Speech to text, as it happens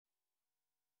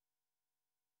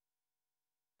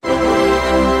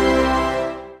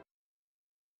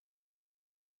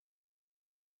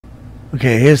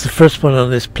Okay, here's the first one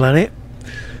on this planet.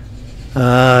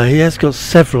 He has got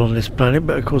several on this planet,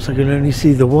 but of course I can only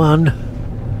see the one.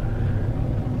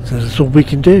 So that's all we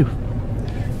can do.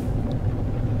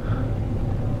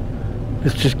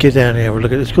 Let's just get down here and have a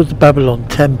look at this. It's called the Babylon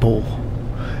Temple.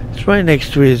 It's right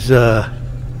next to his, what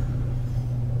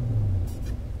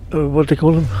do they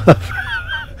call them?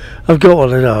 I've got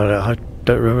one. I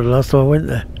don't remember the last time I went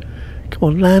there. Come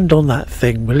on, land on that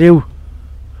thing, will you?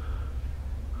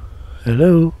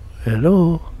 Hello?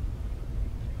 Hello?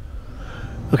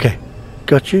 Okay,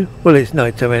 got you. Well, it's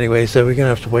night time anyway, so we're going to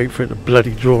have to wait for it to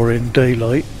bloody draw in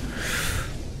daylight.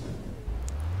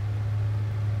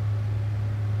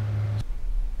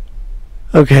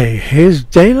 Okay, here's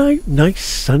daylight, nice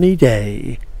sunny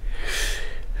day.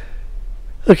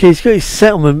 Okay, he's got his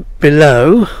settlement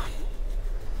below.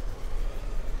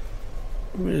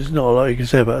 There's not a lot you can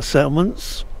say about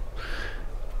settlements.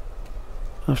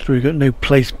 After we've got no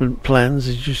placement plans,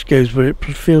 it just goes where it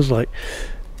feels like.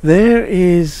 There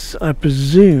is, I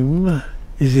presume,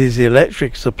 is his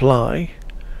electric supply.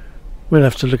 We'll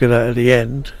have to look at that at the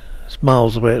end. It's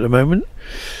miles away at the moment.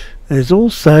 There's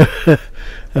also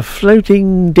a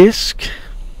floating disc.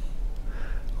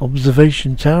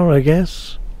 Observation tower, I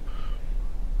guess.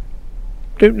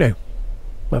 Don't know.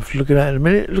 We'll have to look at that in a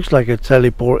minute. It looks like a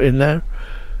teleport in there.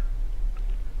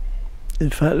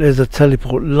 In fact, there's a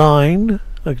teleport line.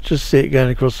 I can just see it going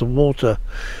across the water.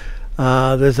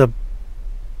 There's a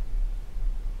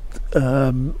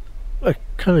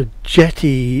kind of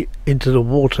jetty into the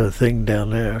water thing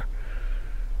down there.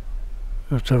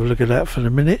 I'll have to have a look at that for a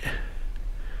minute.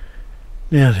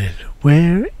 Now then,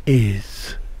 where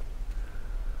is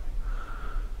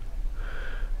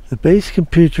the base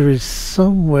computer? Is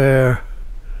somewhere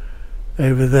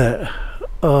over there.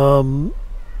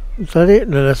 Is that it?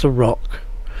 No, that's a rock.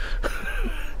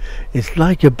 It's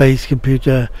like a base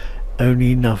computer,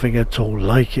 only nothing at all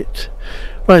like it.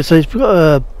 Right, so he's got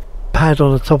a pad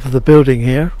on the top of the building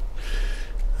here.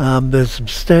 There's some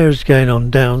stairs going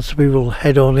on down, so we will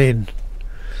head on in.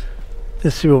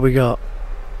 Let's see what we got.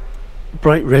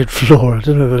 Bright red floor. I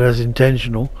don't know if that's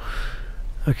intentional.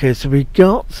 Okay, so we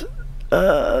got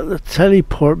the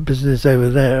teleport business over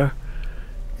there.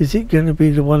 Is it going to be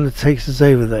the one that takes us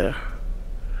over there?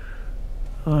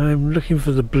 I'm looking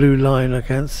for the blue line. I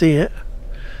can't see it,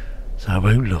 so I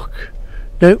won't look.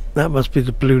 Nope, that must be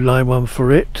the blue line one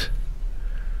for it.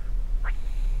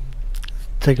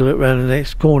 Take a look around the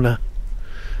next corner.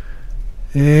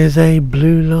 There's a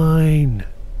blue line.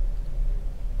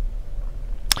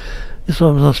 This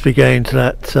one must be going to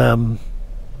that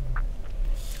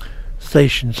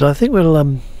station, so I think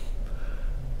we'll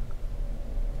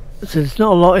so there's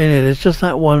not a lot in it. It's just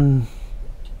that one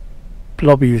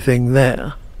blobby thing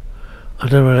there. I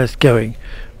don't know where that's going.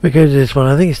 We go to this one.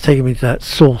 I think it's taking me to that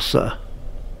saucer.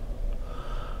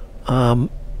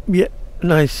 Yeah,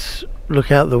 nice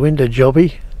look out the window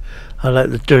jobby. I like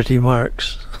the dirty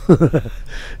marks.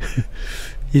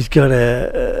 He's got a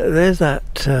there's that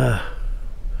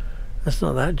that's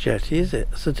not that jetty, is it?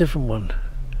 It's a different one,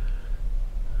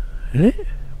 isn't it?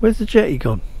 Where's the jetty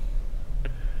gone?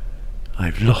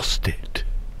 I've lost it.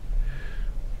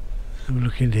 I'm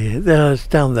looking here. There, it's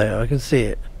down there. I can see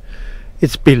it.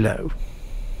 It's below.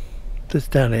 It's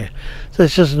down here. So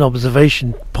it's just an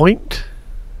observation point.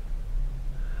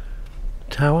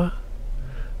 Tower.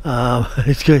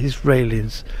 It's got its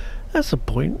railings. That's a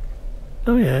point.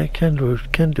 Oh yeah, it can do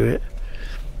it.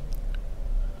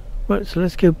 Right, so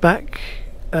let's go back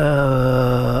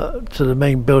to the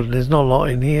main building. There's not a lot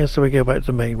in here, so we go back to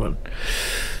the main one.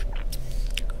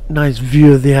 Nice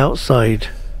view of the outside.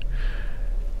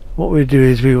 What we do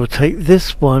is we will take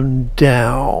this one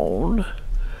down.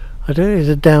 I don't know if there's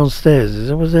a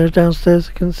downstairs. Was there a downstairs?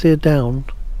 I couldn't see a down.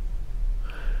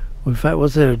 In fact,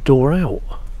 was there a door out?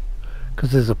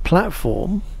 Because there's a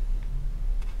platform.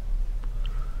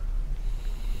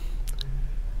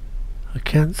 I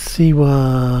can't see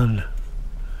one.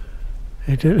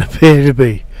 It don't appear to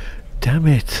be. Damn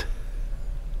it.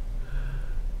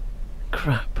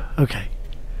 Crap. Okay.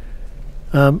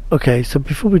 Okay, so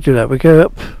before we do that, we go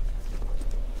up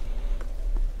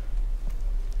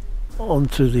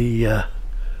onto the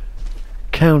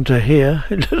counter here.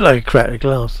 It looked like a cracked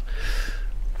glass.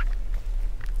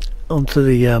 Onto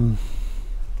the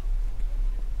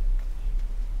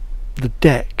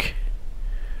deck.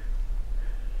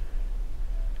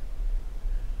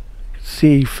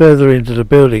 See further into the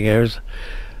building here is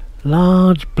a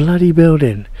large bloody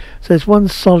building. So it's one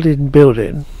solid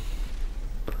building.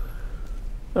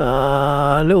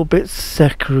 A little bit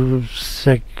separated.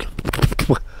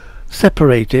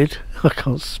 I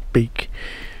can't speak.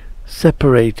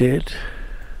 Separated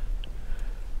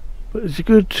But there's a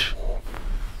good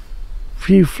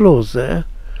few floors there.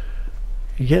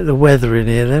 You get the weather in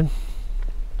here then.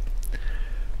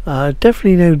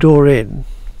 Definitely no door in.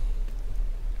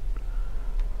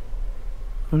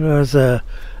 Whether there's a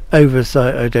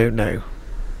oversight, I don't know.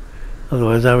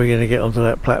 Otherwise, how are we going to get onto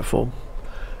that platform?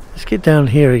 Let's get down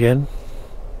here again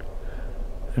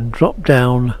and drop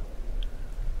down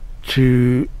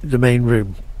to the main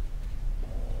room.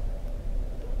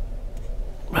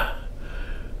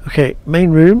 Okay,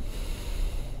 main room.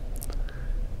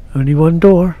 Only one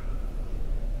door.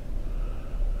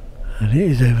 And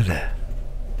it is over there.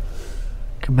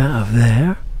 Come out of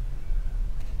there.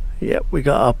 Yep, we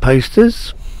got our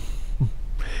posters.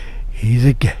 He's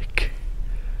a geek.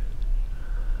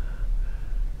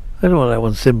 I don't know what that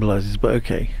one symbolises, but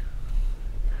okay.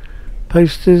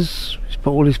 Posters. He's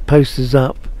put all his posters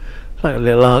up. It's like a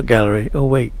little art gallery. Oh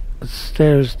wait, there's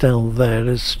stairs down there.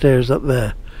 There's stairs up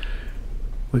there.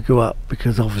 We go up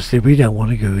because obviously we don't want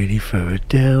to go any further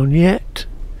down yet.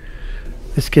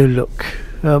 Let's go look.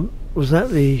 Was that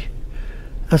the...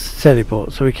 That's the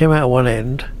teleport. So we came out of one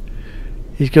end.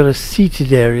 He's got a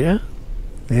seated area.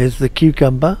 There's the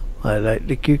cucumber. I like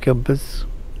the cucumbers.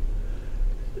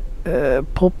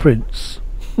 Paw prints.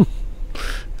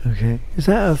 Okay. Is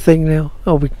that a thing now?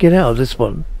 Oh, we can get out of this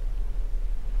one.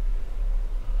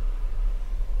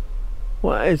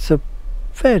 Well, it's a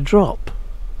fair drop.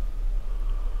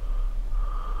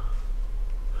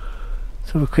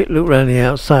 Let's have a quick look around the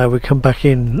outside. We come back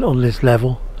in on this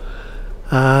level.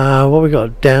 What we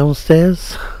got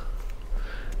downstairs?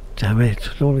 Damn it,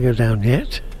 I don't want to go down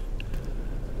yet.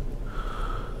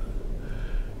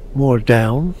 More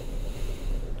down.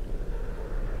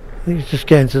 I think it's just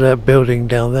getting to that building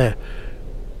down there.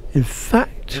 In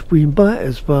fact, we might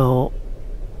as well...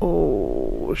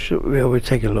 Oh, should we? We'll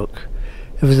take a look.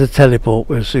 If there's a teleport,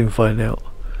 we'll soon find out.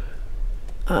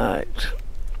 Alright.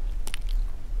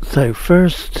 So,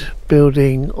 first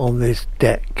building on this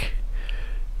deck.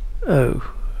 Oh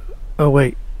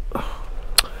wait. Oh,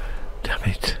 damn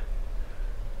it.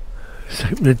 Let's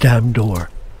open the damn door.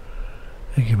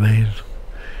 Thank you, man.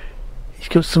 He's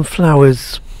got some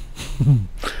flowers.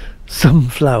 Some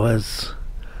flowers.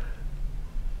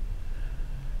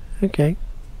 Okay.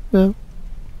 Well,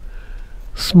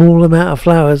 small amount of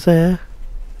flowers there.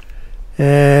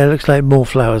 Looks like more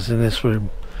flowers in this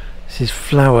room. This is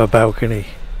flower balcony.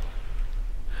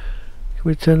 Can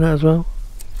we turn that as well?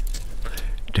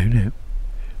 Don't know.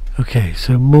 Okay,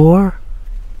 so more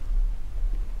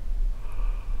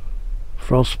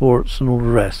frost sports and all the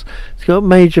rest. It's got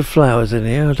major flowers in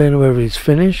here. I don't know whether he's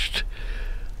finished.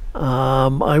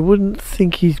 I wouldn't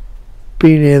think he's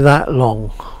been here that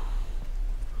long.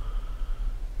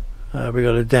 We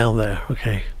got it down there.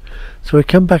 Okay, so we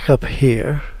come back up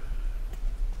here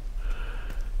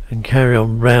and carry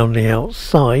on round the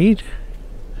outside.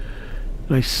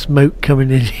 Nice smoke coming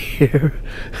in here.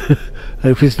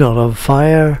 Hope it's not on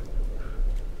fire.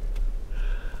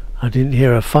 I didn't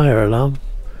hear a fire alarm.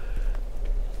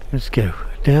 Let's go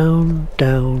down,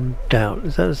 down, down.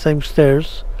 Is that the same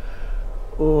stairs?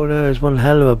 Oh no, there's one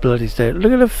hell of a bloody stair.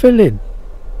 Look at the filling.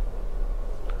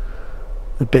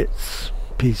 The bits,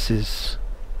 pieces.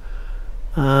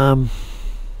 That's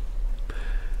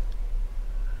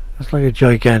like a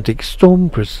gigantic storm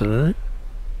crystal, isn't it?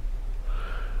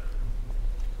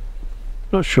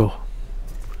 Not sure.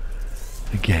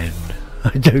 Again,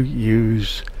 I don't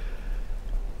use.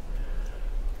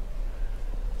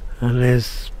 And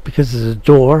there's, because there's a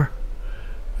door,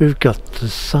 we've got the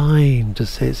sign to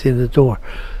say it's in the door.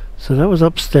 So that was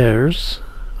upstairs.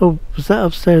 Oh, was that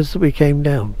upstairs that we came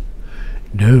down?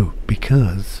 No,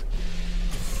 because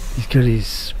he's got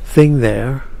his thing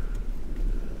there.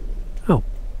 Oh,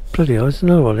 bloody hell, there's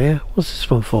another one here. What's this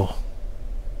one for?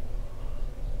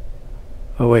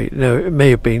 Oh wait, no, it may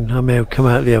have been. I may have come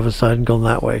out the other side and gone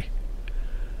that way.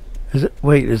 Is it?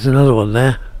 Wait, there's another one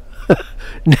there.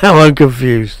 Now I'm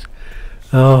confused.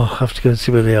 Oh, I have to go and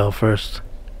see where they are first.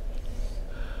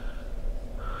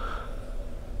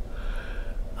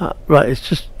 Right, it's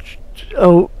just...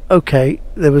 Oh, okay.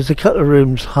 There was a couple of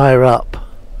rooms higher up.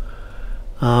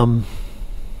 That's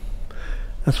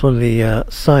one of the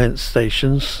science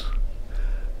stations.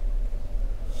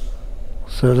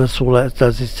 So that's all that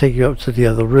does, is take you up to the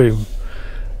other room.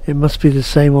 It must be the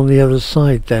same on the other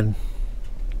side then.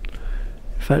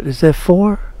 In fact, is there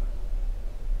 4?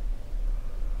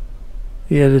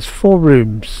 Yeah, there's 4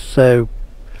 rooms, so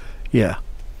yeah.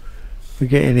 We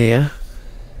get in here.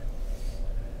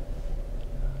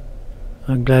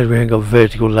 I'm glad we ain't got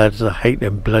vertical ladders. I hate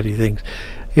them bloody things.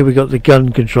 Here we got the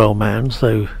gun control man,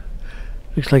 so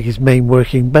looks like his main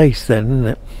working base then, isn't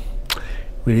it?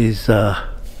 With his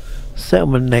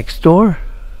settlement next door.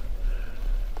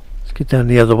 Let's get down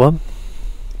the other one.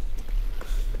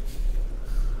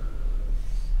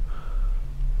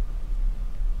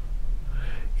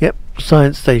 Yep,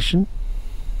 science station.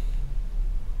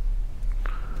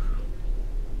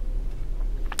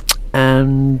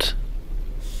 And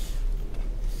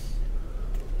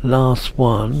last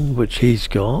one, which he's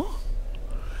got,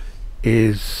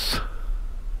 is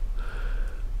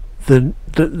the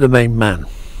main man.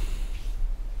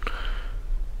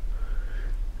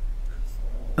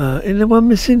 Is there one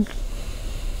missing?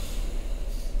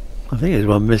 I think there's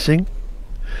one missing.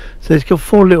 So it's got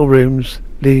 4 little rooms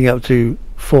leading up to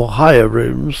 4 higher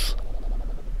rooms.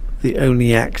 The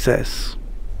only access.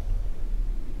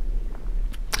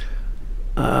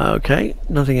 Okay,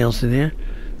 nothing else in here.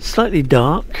 Slightly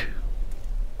dark.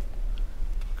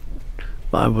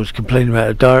 But I was complaining about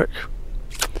the dark.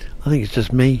 I think it's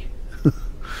just me.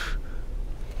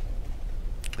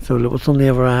 So look, what's on the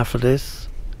other half of this?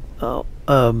 Oh,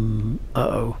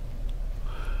 uh-oh.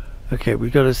 Okay,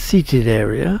 we've got a seated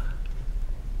area.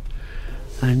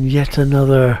 And yet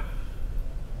another...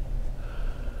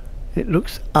 It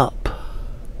looks up.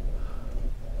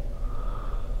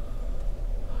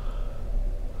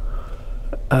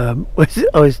 Where's it?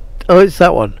 Oh, it's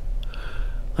that one.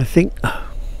 I think...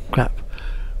 Oh, crap.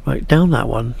 Right, down that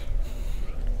one.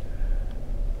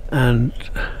 And...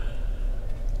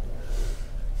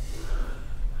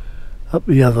 up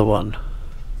the other one.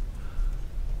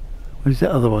 Where's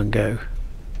the other one go?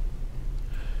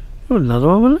 Oh, another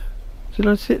one, wasn't it? Did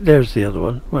I see it? There's the other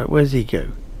one. Right, where's he go?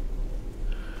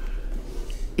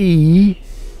 E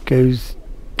goes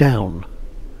down.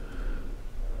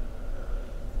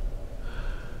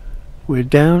 We're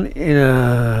down in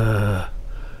a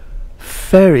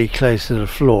very close to the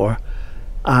floor.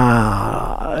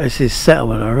 This is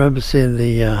settlement. I remember seeing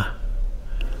the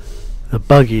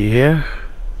buggy here.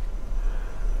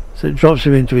 So it drops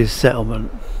him into his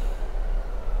settlement.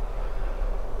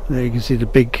 There you can see the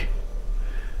big.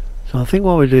 So I think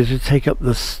what we do is we take up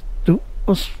the.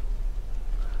 What's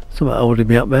something holding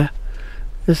me up there?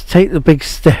 Let's take the big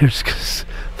stairs, because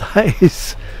that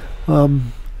is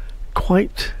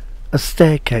quite a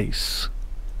staircase.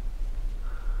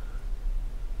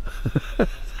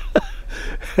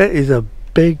 It is a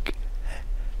big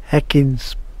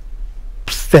heckin'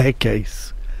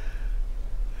 staircase.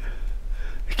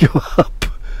 Go up.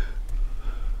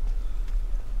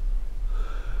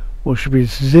 Or should we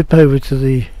zip over to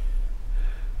the...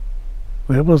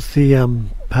 Where was the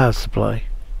power supply?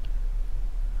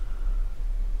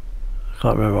 I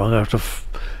can't remember. I'm going to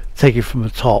have to take it from the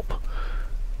top.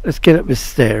 Let's get up the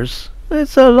stairs.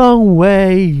 It's a long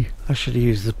way. I should have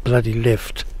used the bloody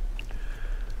lift.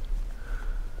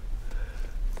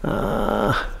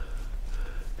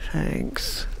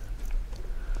 Thanks.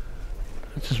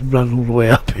 Let's just run all the way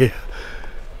up here.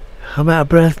 I'm out of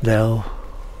breath now.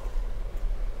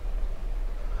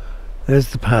 There's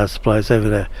the power supplies over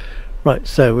there. Right,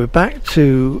 so we're back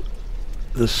to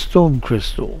the storm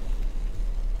crystal.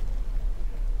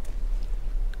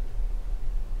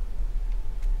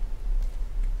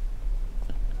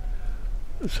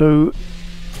 So,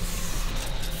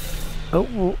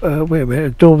 wait a minute,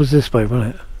 the door was this way,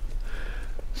 wasn't it?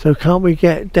 So can't we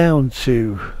get down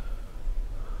to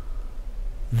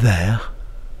there?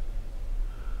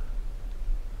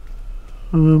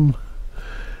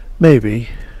 Maybe.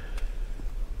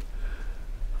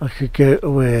 I could go,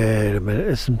 wait a minute,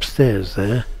 there's some stairs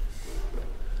there.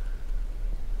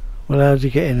 Well, how do you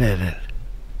get in there then?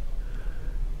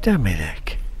 Damn it,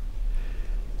 heck.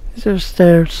 Is there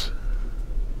stairs?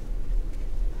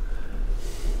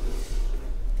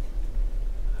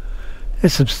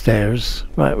 There's some stairs.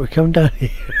 Right, we're coming down here.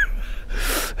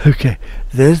 Okay,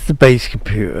 there's the base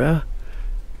computer.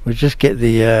 We'll just get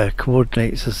the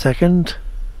coordinates a second.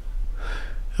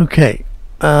 Okay,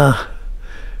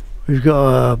 we've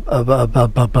got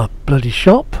a bloody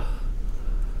shop.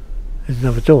 There's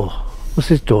another door. What's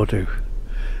this door do?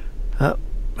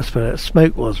 That's where that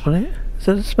smoke was, wasn't it? Is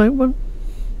that a smoke one?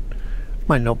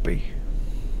 Might not be.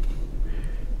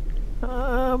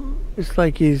 It's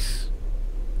like he's...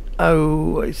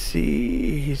 Oh, I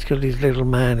see. He's got his little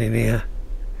man in here.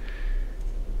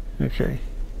 Okay.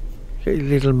 Got his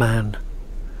little man.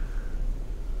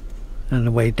 And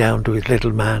the way down to his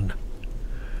little man.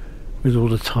 With all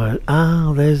the tires.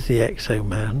 Ah, there's the exo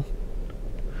man.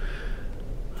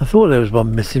 I thought there was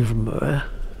one missing from there.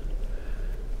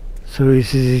 So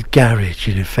this is his garage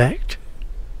in effect.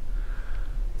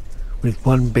 With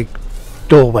one big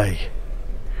doorway.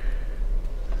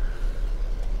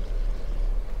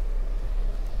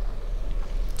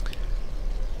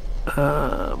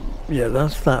 Yeah,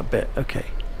 that's that bit. Okay.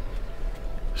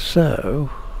 So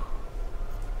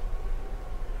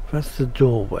that's the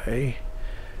doorway.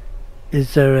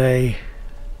 Is there a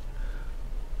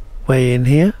way in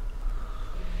here?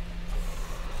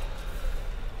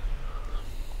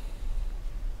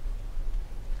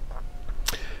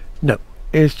 No,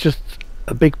 it's just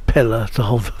a big pillar to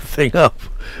hold the thing up.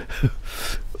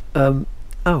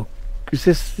 Oh, is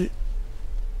this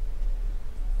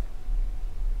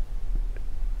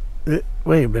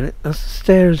wait a minute, that's the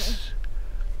stairs.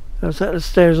 Was that the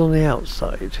stairs on the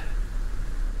outside?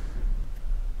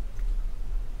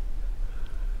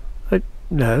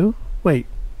 No, wait,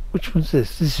 which one's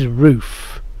this? This is a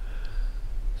roof.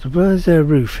 So why is there a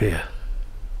roof here?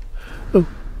 Oh,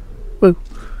 whoa,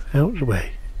 out of the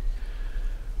way.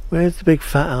 Where's the big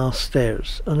fat ass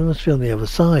stairs? Oh, they must be on the other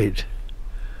side.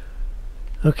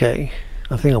 Okay,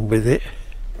 I think I'm with it.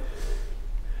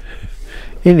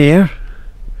 In here.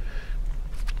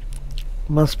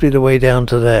 Must be the way down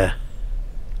to there.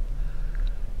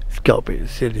 It's got to be the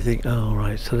silly thing. Oh,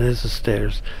 right, so there's the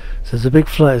stairs. So there's a big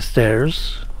flight of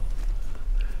stairs.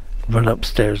 Run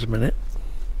upstairs a minute.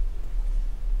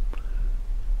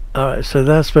 Alright, so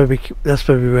that's where we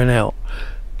went out.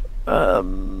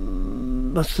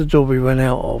 That's the door we went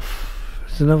out of.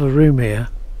 There's another room here.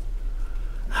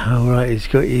 Oh, right, he's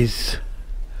got his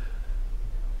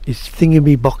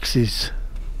thingy boxes.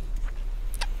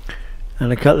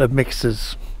 And a couple of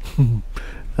mixers.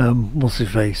 What's his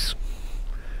face?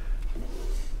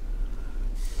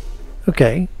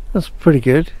 Okay, that's pretty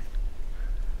good.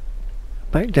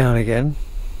 Back down again.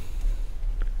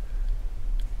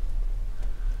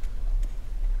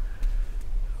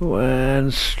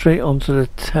 And straight onto the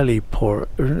teleport.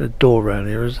 There isn't a door around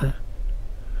here, is there?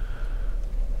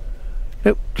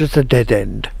 Nope, just a dead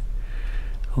end.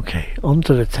 Okay,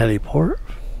 onto the teleport.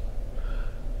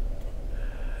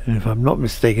 And if I'm not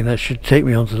mistaken, that should take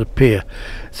me onto the pier.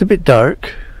 It's a bit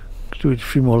dark. Do a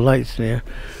few more lights in here.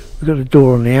 We've got a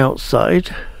door on the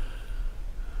outside.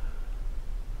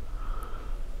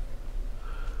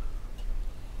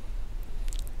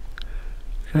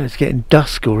 Okay, it's getting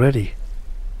dusk already.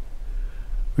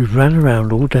 We've ran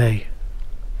around all day.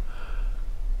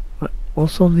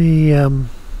 What's on the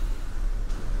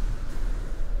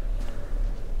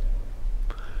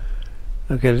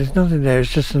okay, there's nothing there.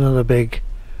 It's just another big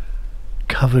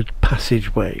covered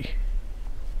passageway.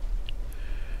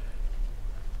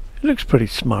 It looks pretty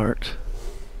smart.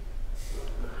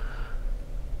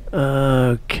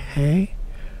 Okay.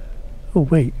 Oh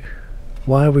wait,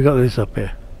 why have we got this up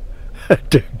here?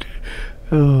 Dude.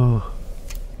 Oh.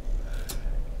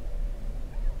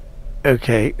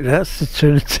 Okay, that's to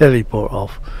turn the teleport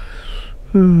off.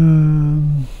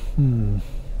 Go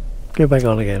back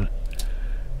on again.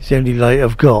 It's the only light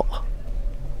I've got.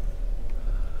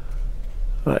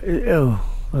 Right, oh,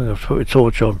 I'm going to put a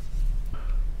torch on.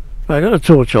 Right, I got a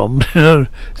torch on.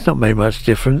 It's not made much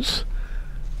difference.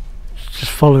 It's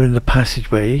just following the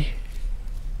passageway.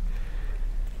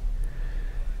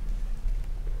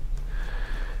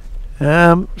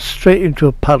 Straight into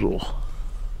a puddle.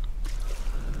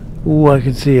 Oh, I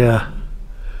can see a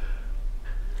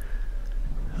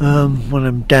one of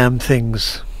them damn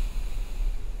things,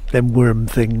 them worm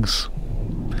things.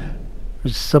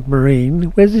 There's a submarine.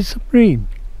 Where's the submarine?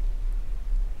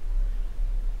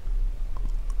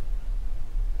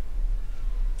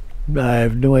 I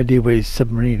have no idea where his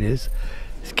submarine is.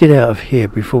 Let's get out of here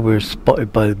before we're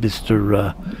spotted by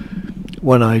Mr.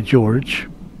 One-Eyed George.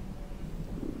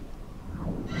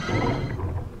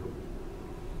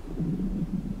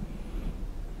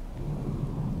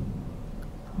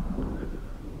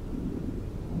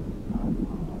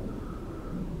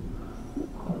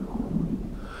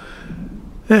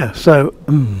 Yeah, so,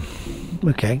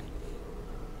 okay.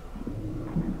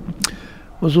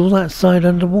 Was all that side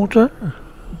underwater?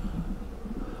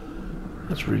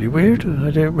 That's really weird. I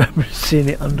don't remember seeing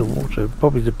it underwater.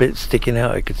 Probably the bit sticking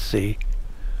out I could see.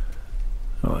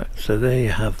 Alright, so there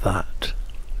you have that.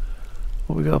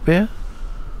 What we got up here?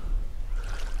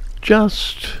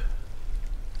 Just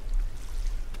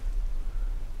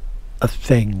a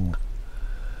thing.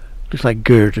 Looks like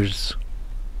girders.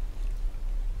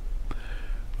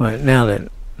 Right, now then,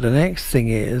 the next thing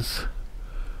is,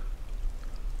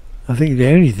 I think the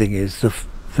only thing is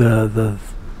the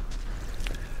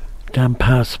damn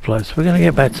power supply. So we're going to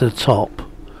get back to the top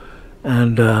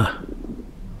and try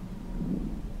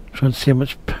and see how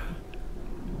much. I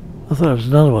thought there was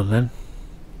another one then.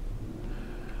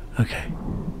 Okay.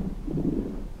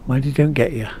 Mighty don't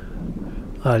get you.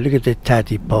 Oh, look at the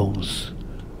tadpoles.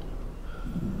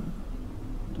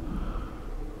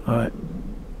 Alright.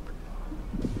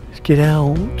 Get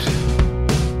out.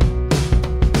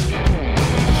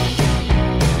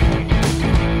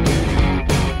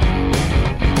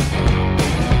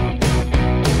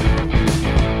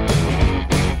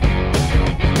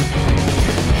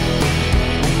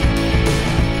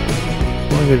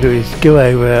 What I'm going to do is go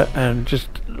over and just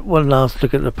one last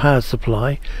look at the power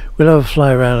supply. We'll have a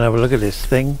fly around and have a look at this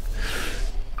thing.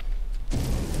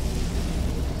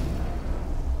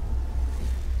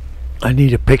 I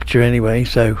need a picture anyway,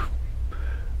 so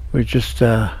we'll just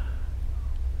have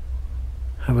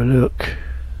a look.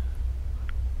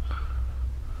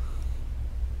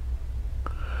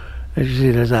 As you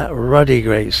see, there's that ruddy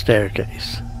great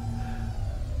staircase,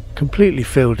 completely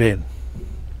filled in.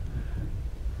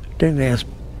 Don't think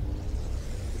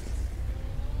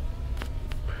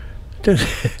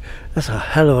that's a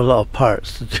hell of a lot of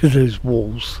parts to do those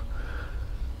walls.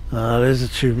 There's the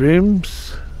two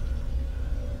rooms,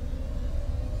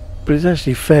 but it's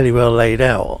actually fairly well laid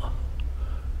out.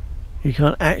 You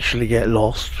can't actually get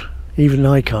lost. Even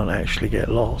I can't actually get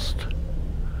lost.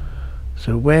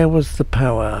 So where was the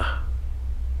power?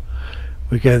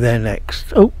 We go there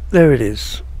next. Oh, there it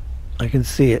is. I can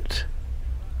see it.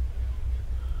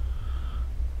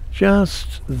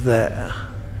 Just there.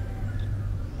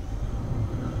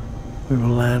 We will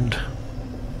land.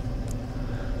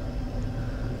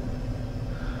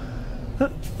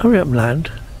 Hurry up and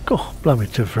land. God, blimey,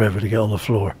 it took forever to get on the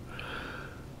floor.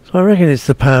 So I reckon it's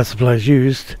the power supplies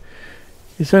used.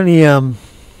 It's only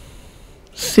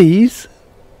C's.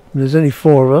 There's only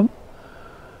 4 of them.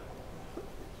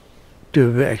 Do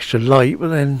a bit extra light, but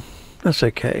then that's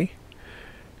okay.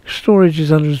 Storage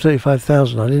is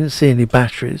 135,000. I didn't see any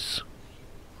batteries.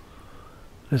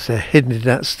 Unless they're hidden in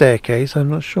that staircase, I'm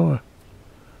not sure.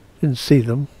 Didn't see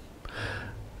them.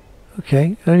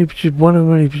 Okay, only produced, one of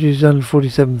them only produced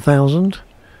 147,000.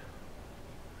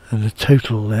 And the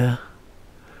total there.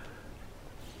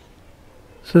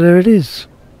 So there it is.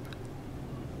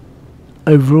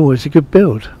 Overall, it's a good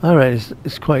build. I reckon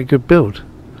it's quite a good build.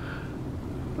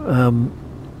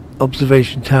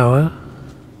 Observation tower.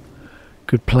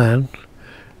 Good plan.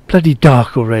 Bloody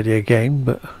dark already again,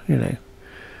 but you know.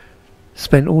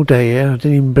 Spent all day here. I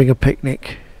didn't even bring a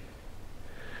picnic.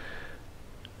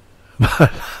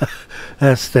 But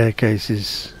that staircase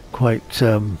is quite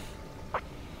a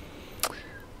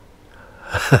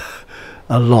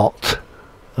lot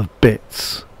of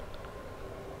bits.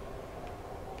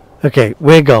 Okay,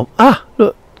 we're gone. Ah,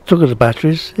 look, look at the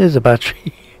batteries. Here's a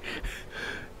battery.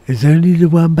 It's only the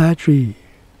one battery.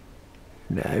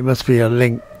 No, it must be a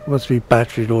link. It must be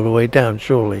batteried all the way down,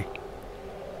 surely.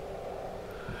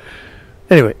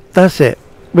 Anyway, that's it.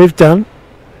 We've done.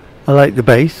 I like the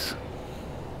base.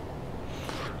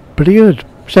 Pretty good.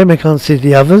 Shame I can't see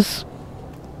the others.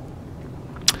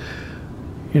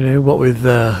 You know, what with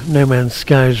No Man's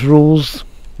Sky's rules,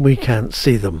 we can't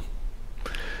see them.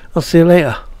 I'll see you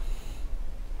later.